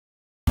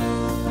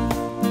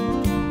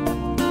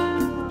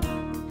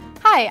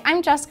Hi,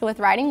 I'm Jessica with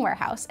Riding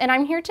Warehouse, and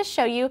I'm here to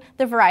show you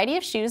the variety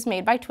of shoes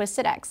made by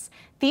Twisted X.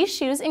 These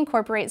shoes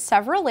incorporate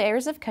several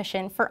layers of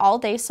cushion for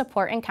all-day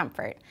support and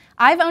comfort.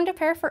 I've owned a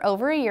pair for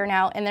over a year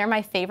now, and they're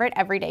my favorite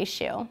everyday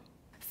shoe.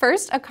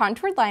 First, a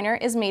contoured liner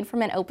is made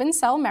from an open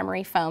cell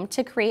memory foam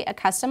to create a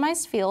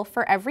customized feel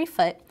for every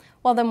foot,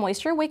 while the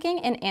moisture-wicking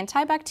and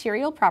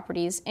antibacterial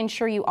properties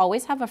ensure you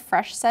always have a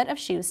fresh set of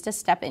shoes to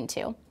step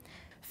into.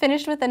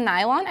 Finished with a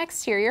nylon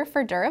exterior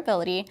for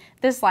durability,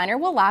 this liner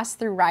will last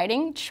through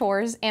riding,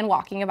 chores, and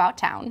walking about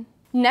town.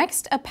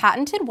 Next, a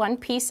patented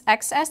one-piece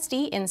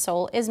XSD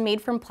insole is made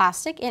from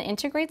plastic and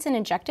integrates an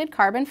injected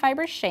carbon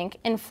fiber shank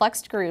in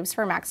flexed grooves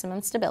for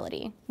maximum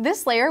stability.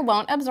 This layer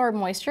won't absorb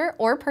moisture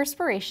or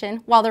perspiration,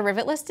 while the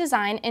rivetless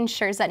design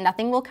ensures that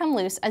nothing will come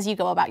loose as you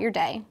go about your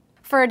day.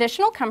 For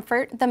additional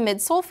comfort, the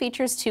midsole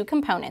features two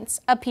components,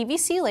 a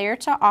PVC layer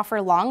to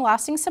offer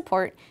long-lasting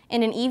support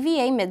and an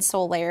EVA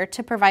midsole layer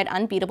to provide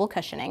unbeatable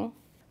cushioning.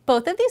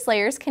 Both of these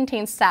layers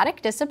contain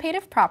static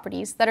dissipative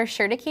properties that are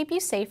sure to keep you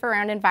safe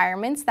around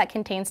environments that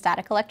contain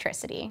static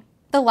electricity.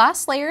 The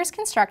last layer is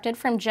constructed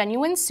from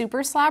genuine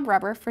super slab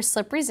rubber for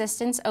slip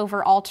resistance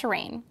over all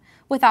terrain.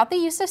 Without the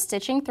use of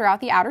stitching throughout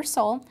the outer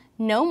sole,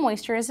 no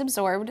moisture is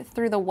absorbed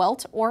through the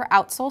welt or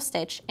outsole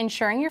stitch,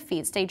 ensuring your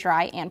feet stay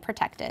dry and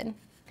protected.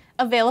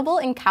 Available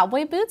in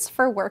cowboy boots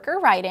for work or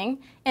riding,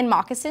 and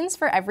moccasins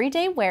for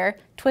everyday wear,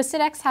 Twisted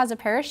X has a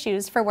pair of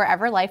shoes for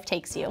wherever life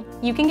takes you.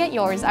 You can get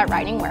yours at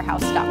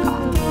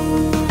ridingwarehouse.com.